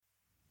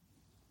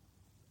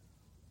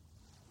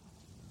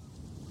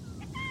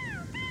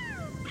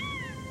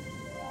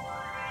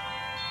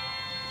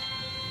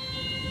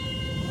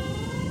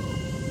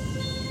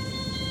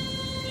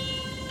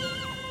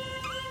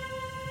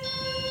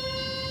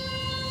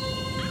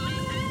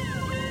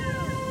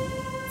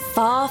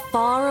Far,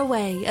 far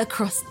away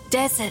across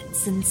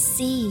deserts and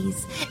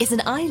seas is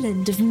an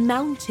island of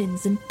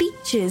mountains and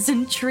beaches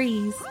and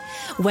trees,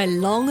 where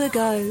long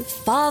ago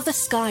Father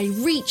Sky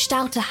reached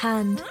out a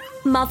hand.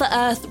 Mother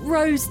Earth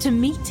rose to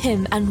meet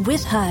him, and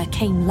with her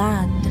came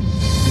land.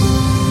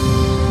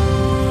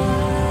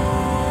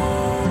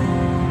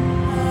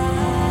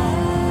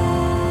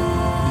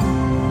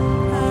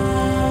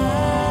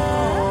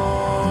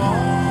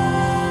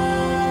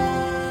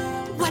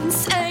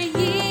 Once